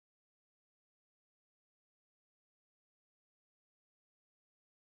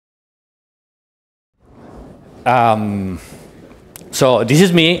So this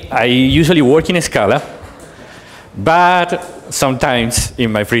is me. I usually work in Scala, but sometimes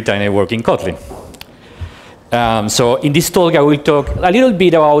in my free time I work in Kotlin. So in this talk I will talk a little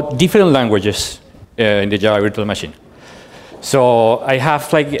bit about different languages in the Java virtual machine. So I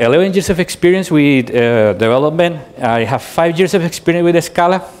have like 11 years of experience with development. I have 5 years of experience with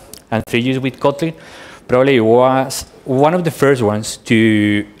Scala and 3 years with Kotlin. Probably was one of the first ones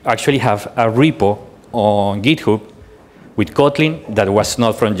to actually have a repo on GitHub with Kotlin that was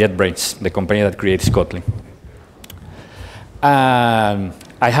not from JetBrains, the company that creates Kotlin.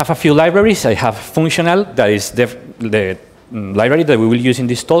 I have a few libraries. I have funKTionale, that is the library that we will use in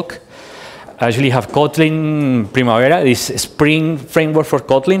this talk. I actually have Kotlin Primavera, this Spring framework for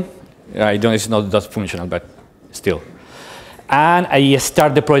Kotlin. I don't, it's not that functional, but still. And I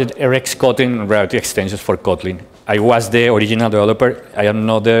started the project RX Kotlin Relative Extensions for Kotlin. I was the original developer. I am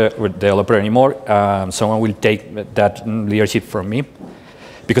not the developer anymore. Someone will take that leadership from me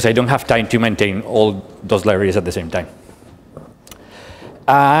because I don't have time to maintain all those libraries at the same time.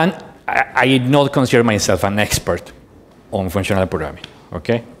 And I do not consider myself an expert on functional programming,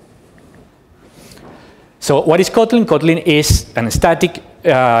 okay? So what is Kotlin? Kotlin is a static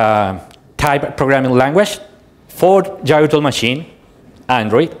type programming language for Java virtual machine,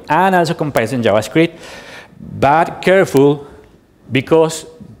 Android, and also compiles in JavaScript. But careful, because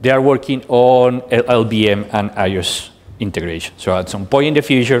they are working on LLVM and iOS integration. So at some point in the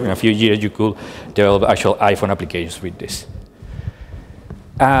future, in a few years, you could develop actual iPhone applications with this.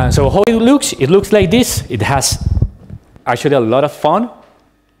 So how it looks like this. It has actually a lot of fun.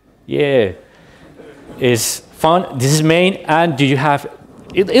 Yeah, it's fun. This is main, and do you have,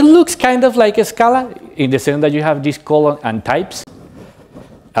 it looks kind of like a Scala in the sense that you have this colon and types.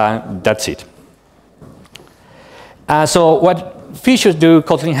 That's it. So what features do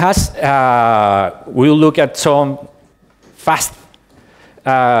Kotlin has? We'll look at some fast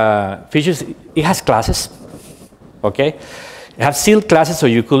features. It has classes, okay? It has sealed classes, so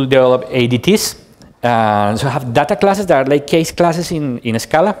you could develop ADTs. So have data classes that are like case classes in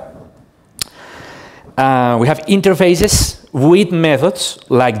Scala. We have interfaces with methods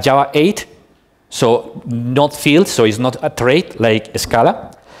like Java 8, so not fields, so it's not a trait like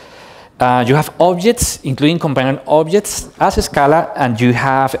Scala. You have objects, including component objects as Scala, and you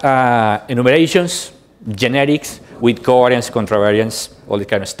have enumerations, generics with covariance, contravariance, all this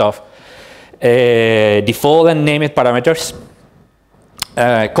kind of stuff. Default and named parameters.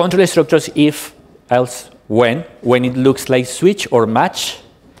 Control structures if, else, when it looks like switch or match,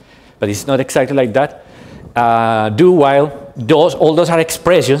 but it's not exactly like that. Do while, all those are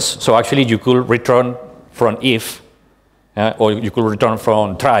expressions, so actually you could return from if, or you could return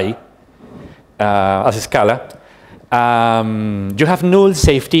from try, as a Scala. You have null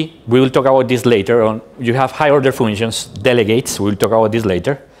safety. We will talk about this later on. You have high order functions, delegates. We will talk about this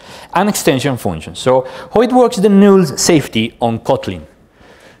later. And extension functions. So how it works, the null safety on Kotlin.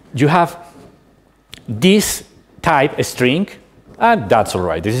 You have this type string, and that's all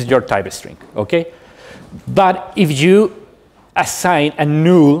right. This is your type string, okay? But if you assign a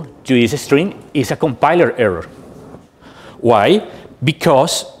null to this string, it's a compiler error. Why?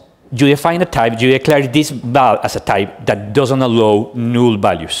 Because you define a type, you declare this val as a type that doesn't allow null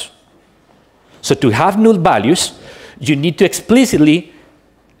values. So to have null values, you need to explicitly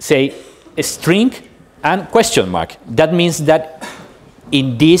say a string and question mark. That means that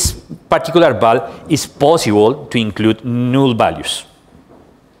in this particular val, it's possible to include null values.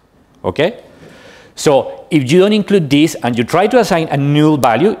 Okay? So if you don't include this and you try to assign a null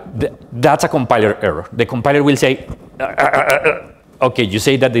value, that's a compiler error. The compiler will say, okay, you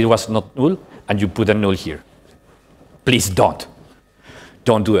say that it was not null, and you put a null here. Please don't.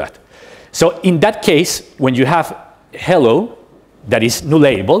 Don't do that. So in that case, when you have hello, that is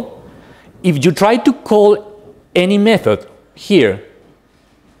nullable, if you try to call any method here,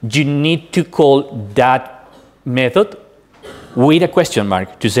 you need to call that method with a question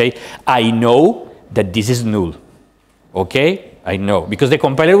mark to say, I know that this is null. Okay? I know. Because the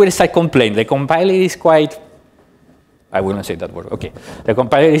compiler will start complaining. The compiler is quite, I wouldn't say that word. Okay. The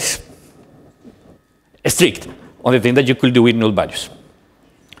compiler is strict on the thing that you could do with null values.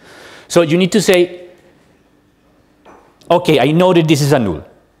 So you need to say, okay, I know that this is a null.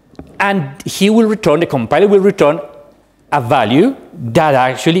 And he will return, the compiler will return a value that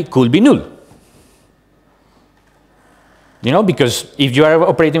actually could be null. You know, because if you are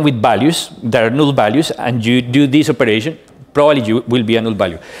operating with values, there are null values, and you do this operation, probably you will be a null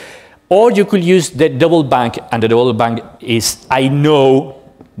value. Or you could use the double bank, and the double bank is, I know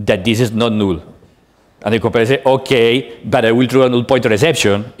that this is not null. And the compiler says, okay, but I will throw a null pointer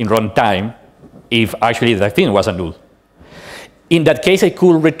exception in runtime if actually that thing was a null. In that case, I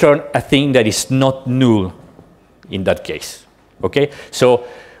could return a thing that is not null in that case. Okay, so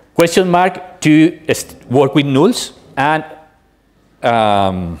question mark to work with nulls, and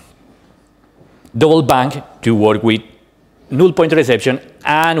double bank to work with null pointer exception,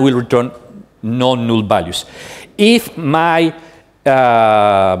 and will return non-null values. If my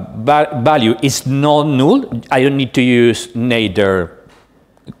value is non-null, I don't need to use neither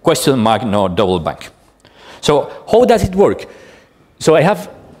question mark nor double bank. So how does it work? So I have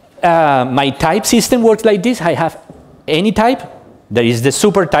my type system works like this. I have any type, that is the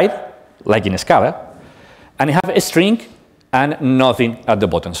super type, like in Scala, and I have a string and nothing at the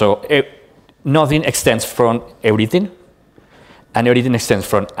bottom. So nothing extends from everything, and everything extends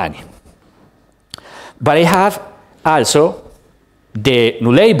from any. But I have also the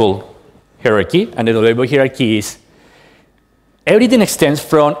nullable hierarchy, and the nullable hierarchy is everything extends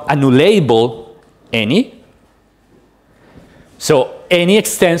from a nullable any. So any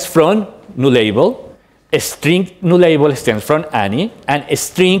extends from nullable, a string nullable extends from any, and a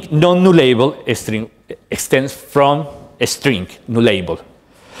string non-nullable extends from a string nullable.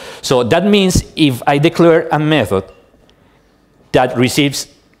 So that means if I declare a method that receives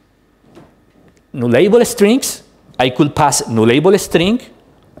nullable strings, I could pass nullable string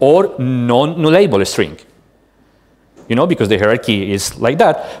or non-nullable string. You know, because the hierarchy is like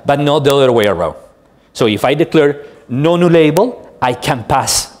that, but not the other way around. So if I declare non-nullable, I can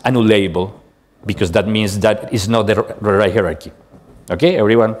pass a nullable, because that means that is not the right hierarchy. Okay,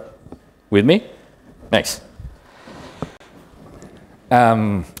 everyone with me? Next.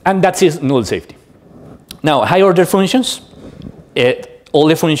 And that is null safety. Now, high order functions, all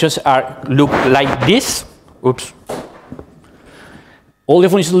the functions look like this. Oops. All the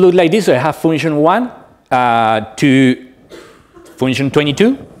functions look like this. So I have function 1 to function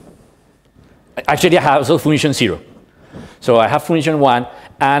 22. Actually, I have also function 0. So I have function 1,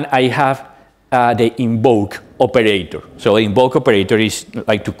 and I have the invoke operator. So the invoke operator is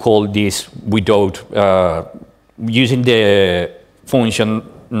like to call this without using the function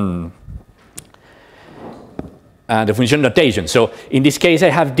notation. So in this case, I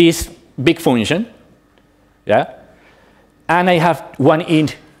have this big function, yeah, and I have one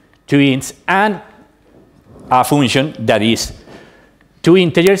int, two ints, and a function that is two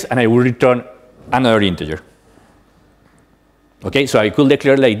integers, and I will return another integer. Okay, so I could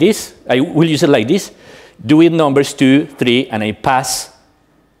declare like this. I will use it like this. Do with numbers 2, 3, and I pass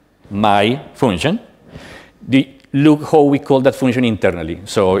my function. Look how we call that function internally.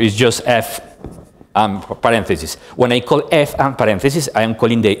 So it's just f and parentheses. When I call f and parentheses, I am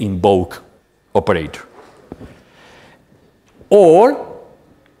calling the invoke operator. Or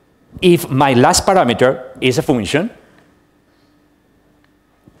if my last parameter is a function,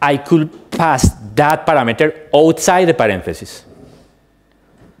 I could pass that parameter outside the parentheses,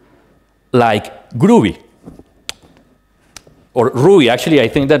 like Groovy or Ruby. Actually, I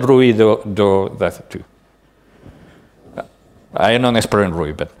think that Ruby do that too. I am not an expert in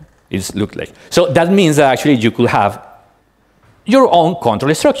Ruby, but it looks like. So that means that actually you could have your own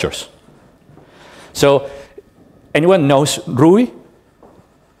control structures. So anyone knows Ruby?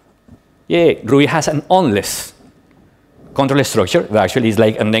 Yeah, Ruby has an unless control structure that actually is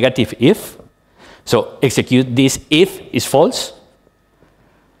like a negative if. So execute this if is false.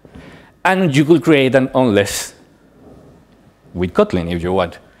 And you could create an unless with Kotlin if you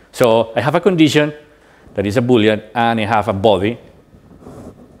want. So I have a condition that is a Boolean, and I have a body.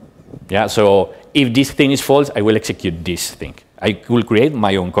 Yeah, so if this thing is false, I will execute this thing. I will create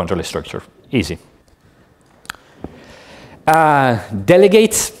my own control structure. Easy.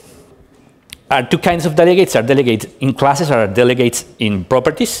 Delegates are two kinds of delegates. Are delegates in classes, or are delegates in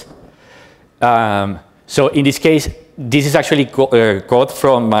properties. So in this case, this is actually code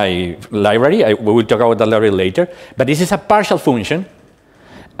from my library. We will talk about that library later. But this is a partial function.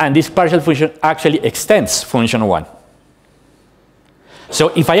 And this partial function actually extends function 1. So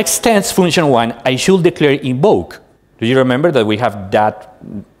if I extend function 1, I should declare invoke. Do you remember that we have that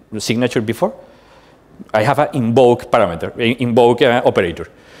signature before? I have an invoke parameter, invoke operator.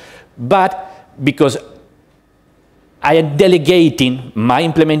 But because I am delegating my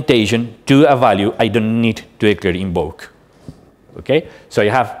implementation to a value, I don't need to declare invoke. Okay? So I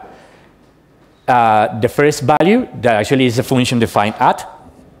have the first value that actually is a function defined at,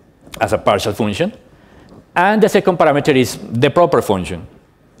 as a partial function. And the second parameter is the proper function.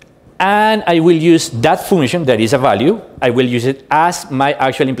 And I will use that function that is a value. I will use it as my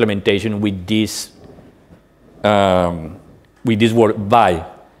actual implementation with this word by.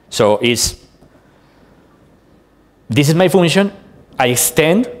 So this is my function. I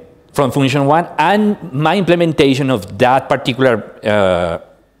extend from function 1, and my implementation of that particular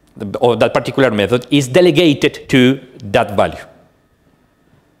method is delegated to that value.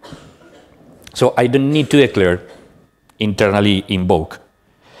 So I don't need to declare internally invoke.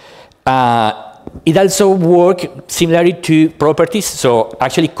 It also works similarly to properties. So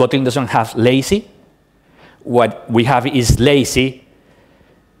actually, Kotlin doesn't have lazy. What we have is lazy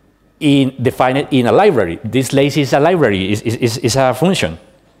defined in a library. This lazy is a library, is a function.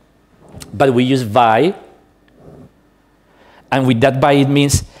 But we use by, and with that by it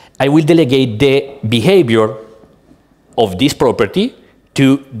means I will delegate the behavior of this property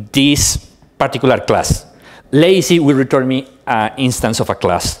to this particular class. Lazy will return me an instance of a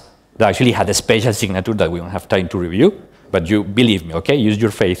class that actually had a special signature that we don't have time to review, but you believe me, okay? Use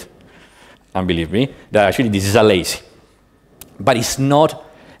your faith and believe me that actually this is a lazy. But it's not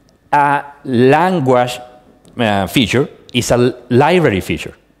a language feature, it's a library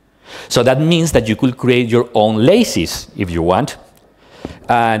feature. So that means that you could create your own lazies if you want.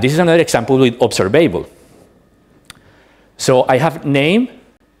 This is another example with observable. So I have name,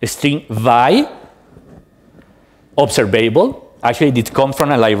 string by, observable. Actually, it comes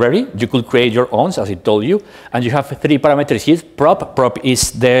from a library. You could create your own, as I told you. And you have 3 parameters here. Prop. Prop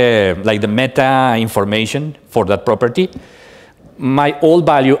is the meta information for that property. My old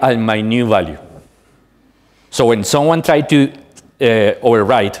value and my new value. So when someone tries to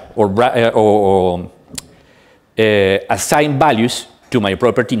overwrite or assign values to my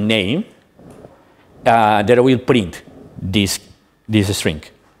property name, they will print this string.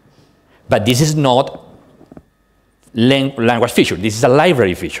 But this is not language feature. This is a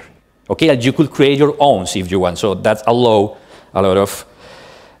library feature. Okay, and you could create your own if you want. So that's allow a lot of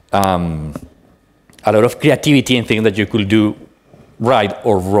creativity and things that you could do right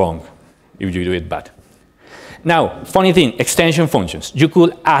or wrong if you do it bad. Now, funny thing, extension functions. You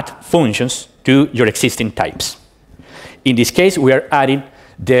could add functions to your existing types. In this case, we are adding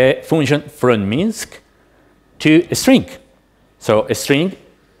the function from Minsk to a string. So a string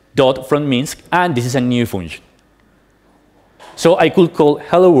dot from Minsk, and this is a new function. So I could call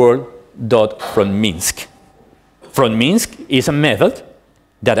hello world dot from Minsk. From Minsk is a method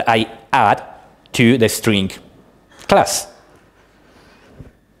that I add to the string class.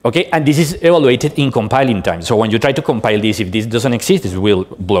 Okay, and this is evaluated in compiling time. So when you try to compile this, if this doesn't exist, it will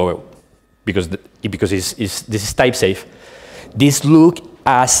blow up because this is type safe. This look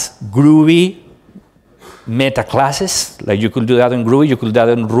as Groovy meta classes. Like you could do that in Groovy, you could do that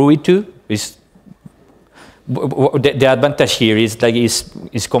in Ruby too. The advantage here is like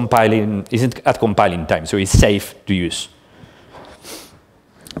is compiling isn't at compiling time, so it's safe to use.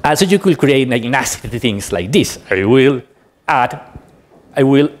 Also, you could create like nasty things like this. I will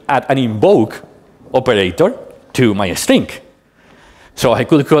add an invoke operator to my string. So I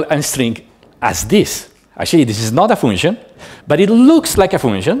could call a string as this. Actually, this is not a function, but it looks like a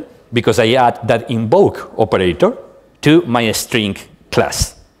function because I add that invoke operator to my string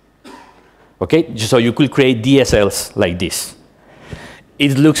class. Okay, so you could create DSLs like this.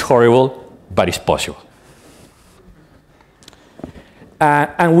 It looks horrible, but it's possible.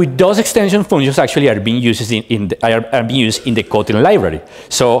 And with those extension functions actually are being used in the Kotlin library.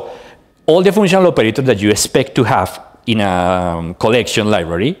 So all the functional operators that you expect to have in a collection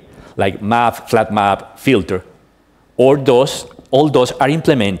library, like map, flat map, filter, all those are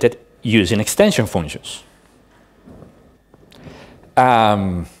implemented using extension functions.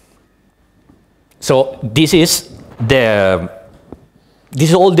 So this is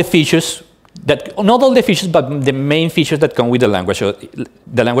all the features that, not all the features, but the main features that come with the language. So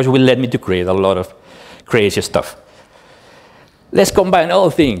the language will let me to create a lot of crazy stuff. Let's combine all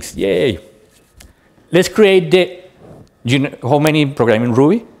things, yay. Let's create you know how many programming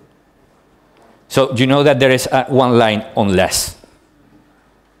Ruby? So you know that there is one line unless.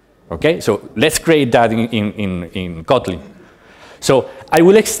 Okay, so let's create that in Kotlin. So I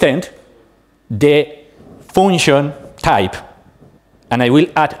will extend the function type, and I will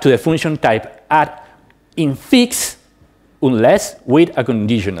add to the function type add infix unless with a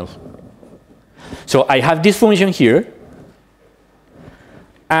conditional. So I have this function here,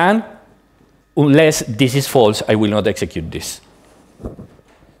 and unless this is false, I will not execute this.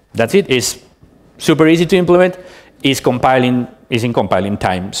 That's it. It's super easy to implement. It's in compiling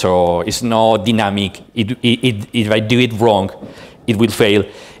time, so it's not dynamic. If I do it wrong, it will fail.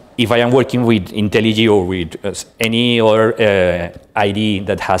 If I am working with IntelliJ or with any other IDE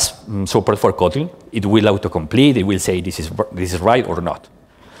that has support for Kotlin, it will autocomplete. It will say this is right or not.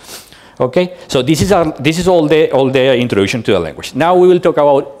 Okay, so this is all the introduction to the language. Now we will talk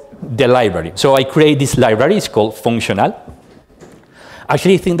about the library. So I create this library. It's called funKTionale,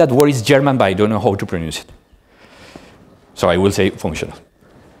 actually think that word is German, but I don't know how to pronounce it. So I will say functional.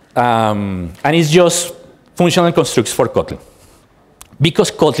 And it's just functional constructs for Kotlin.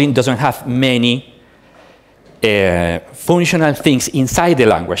 Because Kotlin doesn't have many functional things inside the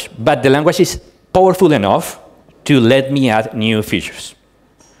language, but the language is powerful enough to let me add new features.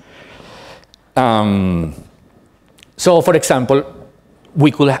 So for example,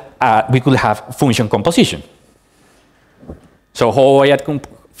 we could have function composition. So how I add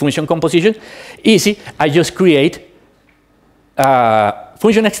function composition? Easy, I just create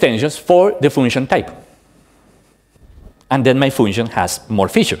function extensions for the function type. And then my function has more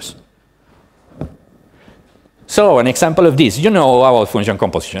features. So an example of this, you know about function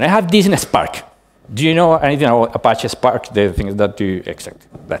composition. I have this in Spark. Do you know anything about Apache Spark, the things that do exact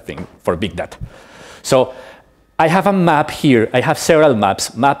that thing for big data? So I have a map here. I have several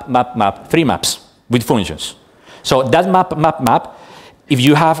maps, map, 3 maps with functions. So that map, if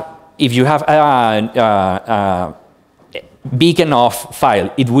you have a big enough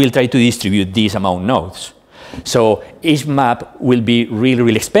file, it will try to distribute this among nodes. So each map will be really,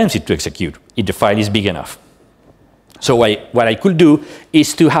 really expensive to execute if the file is big enough. So what I could do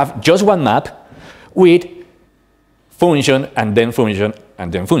is to have just one map with function, and then function,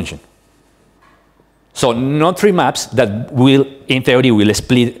 and then function. So not 3 maps that will, in theory, will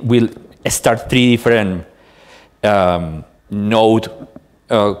start 3 different node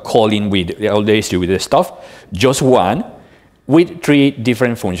calling with all the distributed stuff. Just one with 3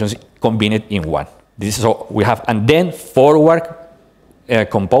 different functions combined in one. This is so we have, and then forward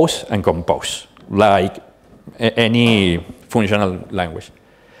compose and compose, like any functional language.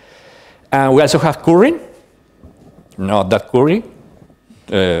 And we also have curry, not that curry.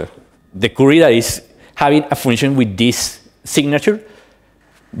 The curry that is having a function with this signature,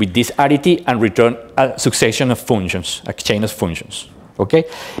 with this arity, and return a succession of functions, a chain of functions. Okay,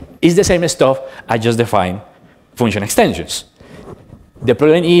 it's the same stuff. I just define function extensions. The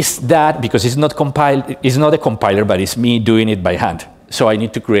problem is that because it's not compiled, it's not a compiler, but it's me doing it by hand. So I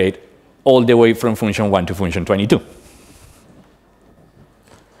need to create all the way from function 1 to function 22.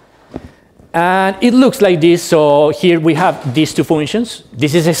 And it looks like this. So here we have these 2 functions.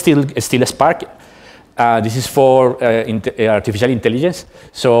 This is still a Spark. This is for artificial intelligence.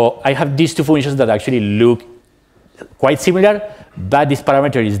 So I have these 2 functions that actually look quite similar, but this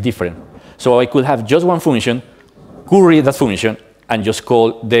parameter is different. So I could have just one function, query that function, and just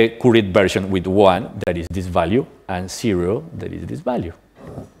call the queried version with 1, that is this value, and 0, that is this value.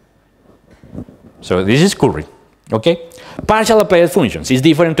 So this is query. Okay? Partial applied functions is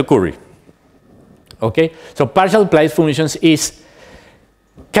different to query. Okay? So partial applied functions is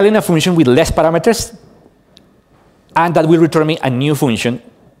calling a function with less parameters, and that will return me a new function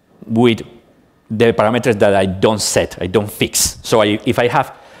with the parameters that I don't set, I don't fix. So if I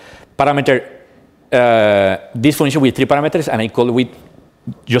have parameter, this function with 3 parameters, and I call with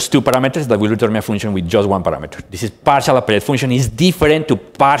just 2 parameters, that will return me a function with just 1 parameter. This is partial applied function is different to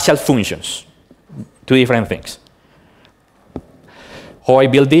partial functions. 2 different things. How I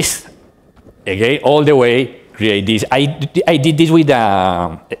build this? Again, all the way, create this. I did this with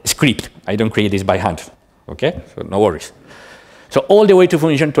a script. I don't create this by hand. Okay, so no worries. So all the way to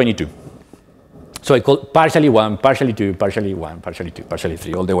function 22. So I call partially 1, partially 2, partially 1, partially 2, partially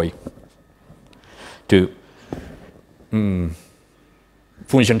 3, all the way to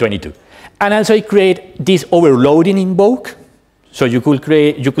function 22. And also I create this overloading invoke. So you could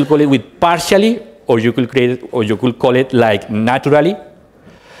call it with partially, or you could call it like naturally,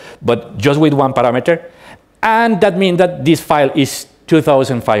 but just with 1 parameter. And that means that this file is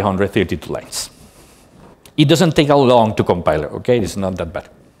 2,532 lines. It doesn't take a long to compile, okay? It's not that bad.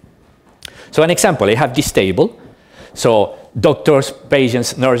 So an example, I have this table. So doctors,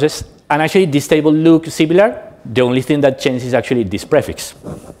 patients, nurses, and actually this table looks similar. The only thing that changes is actually this prefix.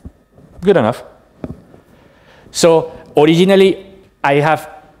 Good enough. So originally, I have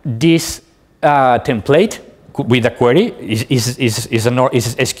this template with a query. Is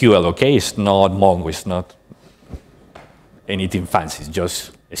SQL, okay? It's not Mongo, it's not anything fancy, it's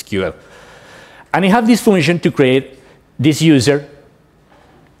just SQL. And I have this function to create this user.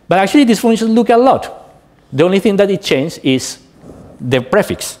 But actually, these functions look a lot. The only thing that it changed is the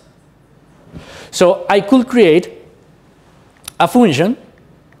prefix. So I could create a function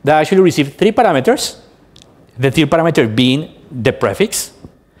that actually receives 3 parameters, the 3rd parameter being the prefix.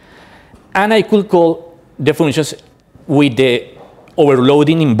 And I could call the functions with the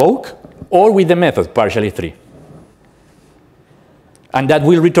overloading invoke or with the method partially 3. And that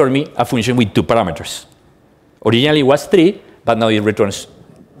will return me a function with 2 parameters. Originally it was 3, but now it returns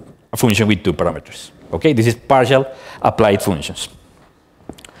a function with 2 parameters. Okay, this is partial applied functions.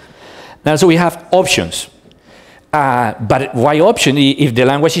 Now, so we have options. But why option if the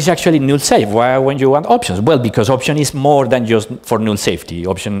language is actually null safe? Why when you want options? Well, because option is more than just for null safety.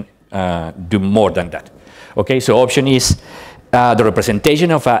 Option do more than that. Okay, so option is the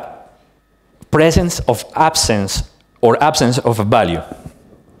representation of a presence of absence or absence of a value.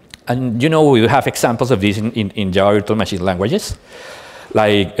 And you know, we have examples of this in Java virtual machine languages,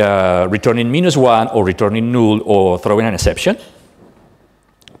 like returning -1 or returning null or throwing an exception.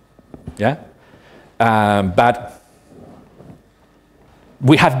 Yeah, but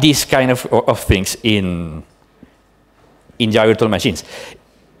we have this kind of things in Java virtual machines.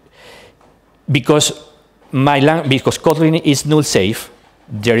 Because Kotlin is null safe,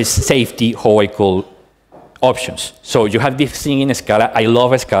 there is safety how I call options. So you have this thing in Scala. I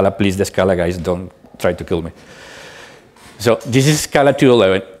love Scala. Please, the Scala guys, don't try to kill me. So this is Scala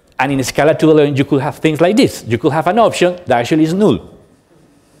 2.11. And in Scala 2.11, you could have things like this. You could have an option that actually is null.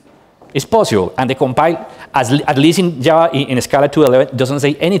 It's possible. And the compile, at least in Java, in Scala 2.11, doesn't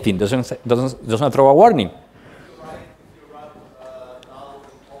say anything, doesn't throw a warning.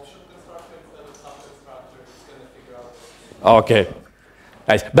 Okay.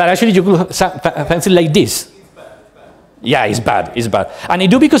 Nice. But actually, you could have something like this. Yeah, it's bad. It's bad. And I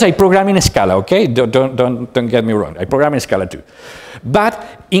do because I program in Scala, okay? Don't get me wrong. I program in Scala too.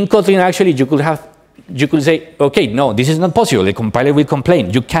 But in Kotlin, actually, you could say, okay, no, this is not possible. The compiler will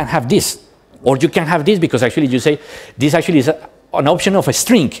complain. You can't have this. Or you can have this because actually you say, this actually is an option of a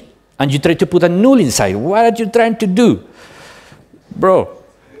string. And you try to put a null inside. What are you trying to do? Bro,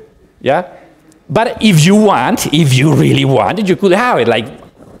 yeah? But if you really want, you could have it. Like,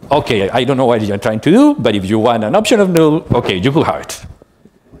 okay, I don't know what you're trying to do, but if you want an option of null, okay, you could have it.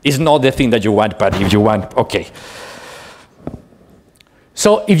 It's not the thing that you want, but if you want, okay.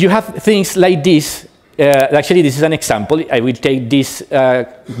 So if you have things like this, actually this is an example. I will take this,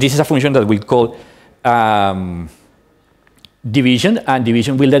 this is a function that we call division, and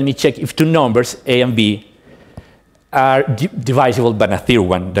division will let me check if two numbers, A and B, are divisible by a third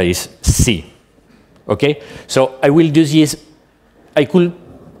one, that is C. Okay, so I will do this. I could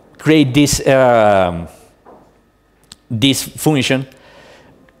create this this function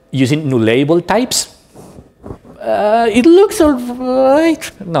using nullable types. It looks all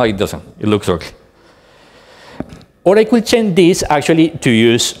right. No, it doesn't. It looks okay. Or I could change this actually to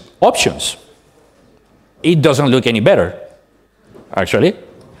use options. It doesn't look any better, actually.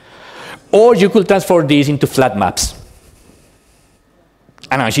 Or you could transform this into flat maps,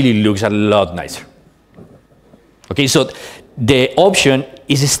 and actually it looks a lot nicer. Okay, so the option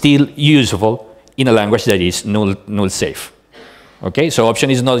is still usable in a language that is null safe. Okay, so option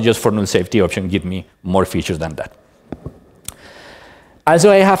is not just for null safety. Option gives me more features than that.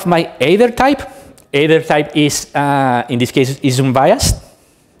 Also, I have my either type. Either type is, in this case, is unbiased.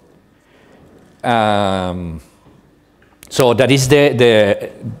 So that is the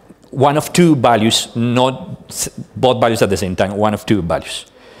one of two values, not both values at the same time. One of two values.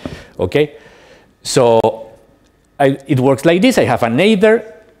 Okay, so it works like this. I have an either,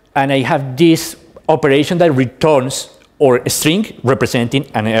 and I have this operation that returns or a string representing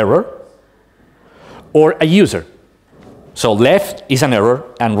an error or a user. So left is an error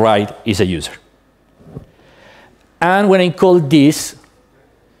and right is a user. And when I call this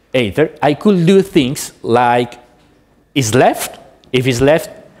either, I could do things like is left. If it's left,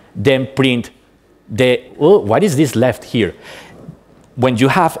 then print the, oh, what is this left here? When you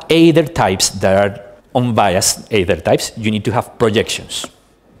have either types that are unbiased either types, you need to have projections.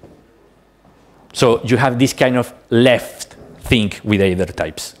 So you have this kind of left thing with either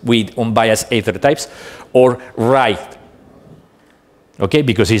types, with unbiased either types, or right, okay,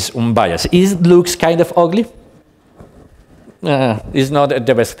 because it's unbiased. It looks kind of ugly. It's not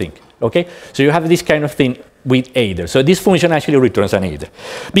the best thing, okay? So you have this kind of thing with either. So this function actually returns an either.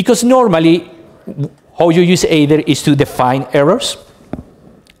 Because normally, how you use either is to define errors.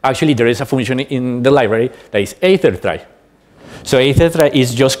 Actually, there is a function in the library that is either try. So either try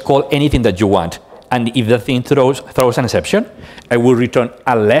is just call anything that you want. And if the thing throws an exception, I will return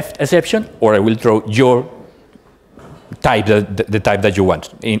a left exception, or I will throw your type, the type that you want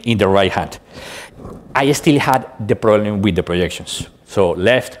in the right hand. I still had the problem with the projections. So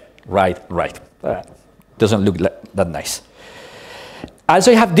left, right, right. Doesn't look that nice.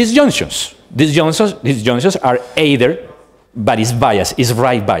 Also, I have disjunctions. Disjunctions are either, but it's biased, it's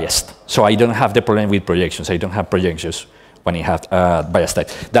right biased. So I don't have the problem with projections. I don't have projections when I have bias type.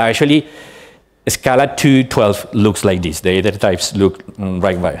 That actually, Scala 2.12 looks like this. The other types look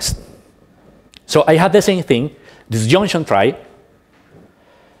right biased. So I had the same thing, disjunction try.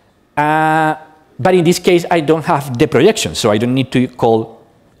 But in this case, I don't have the projection, so I don't need to call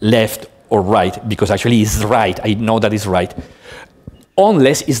left or right, because actually it's right. I know that it's right.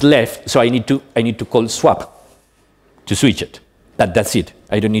 Unless it's left, so I need to call swap to switch it. That's it.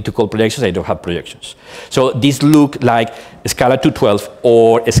 I don't need to call projections. I don't have projections. So these look like Scala 212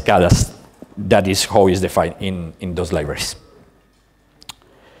 or Scalas. That is how it's defined in those libraries.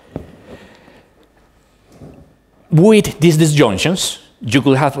 With these disjunctions, you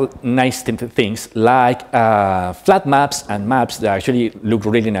could have nice things like flat maps and maps that actually look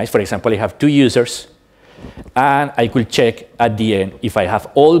really nice. For example, I have 2 users, and I could check at the end if I have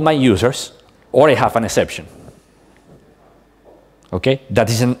all my users or I have an exception. Okay, that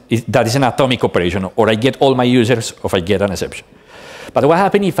is an atomic operation, or I get all my users, or I get an exception. But what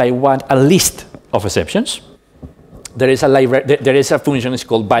happens if I want a list of exceptions? There is a library. There is a function. It's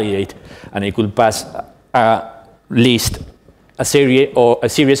called validate, and it could pass a list, a series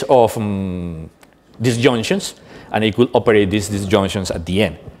of disjunctions, and it could operate these disjunctions at the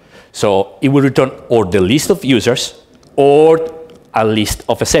end. So it will return or the list of users or a list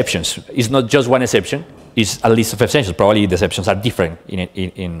of exceptions. It's not just one exception. It's a list of exceptions. Probably the exceptions are different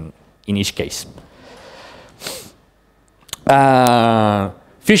in each case.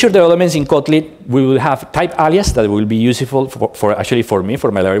 Future developments in Kotlin, we will have type alias that will be useful for me,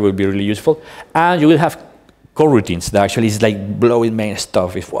 for my library will be really useful. And you will have coroutines that actually is like blowing main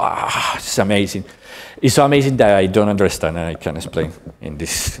stuff. Wow, it's amazing. It's so amazing that I don't understand and I can explain in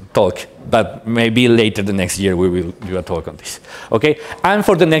this talk. But maybe later the next year we will do a talk on this. Okay? And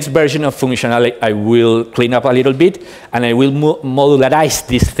for the next version of funKTionale, I will clean up a little bit and I will modularize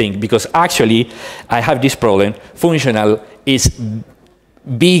this thing because actually I have this problem. funKTionale is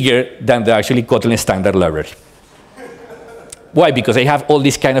bigger than the actually Kotlin standard library. Why? Because I have all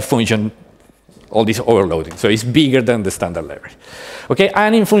this kind of function, all this overloading. So it's bigger than the standard library. Okay,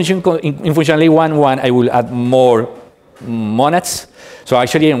 and in funKTionale 1.1, I will add more monads. So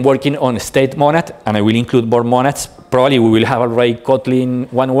actually, I'm working on state monad, and I will include more monads. Probably we will have already Kotlin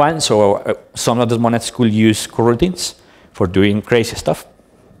 1.1, so some of those monads could use coroutines for doing crazy stuff.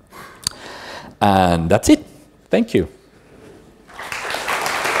 And that's it. Thank you.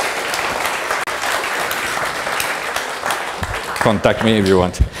 Contact me if you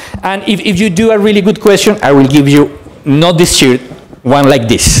want. And if you do a really good question, I will give you not this shirt, one like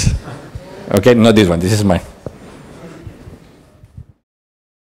this. Okay, not this one. This is mine.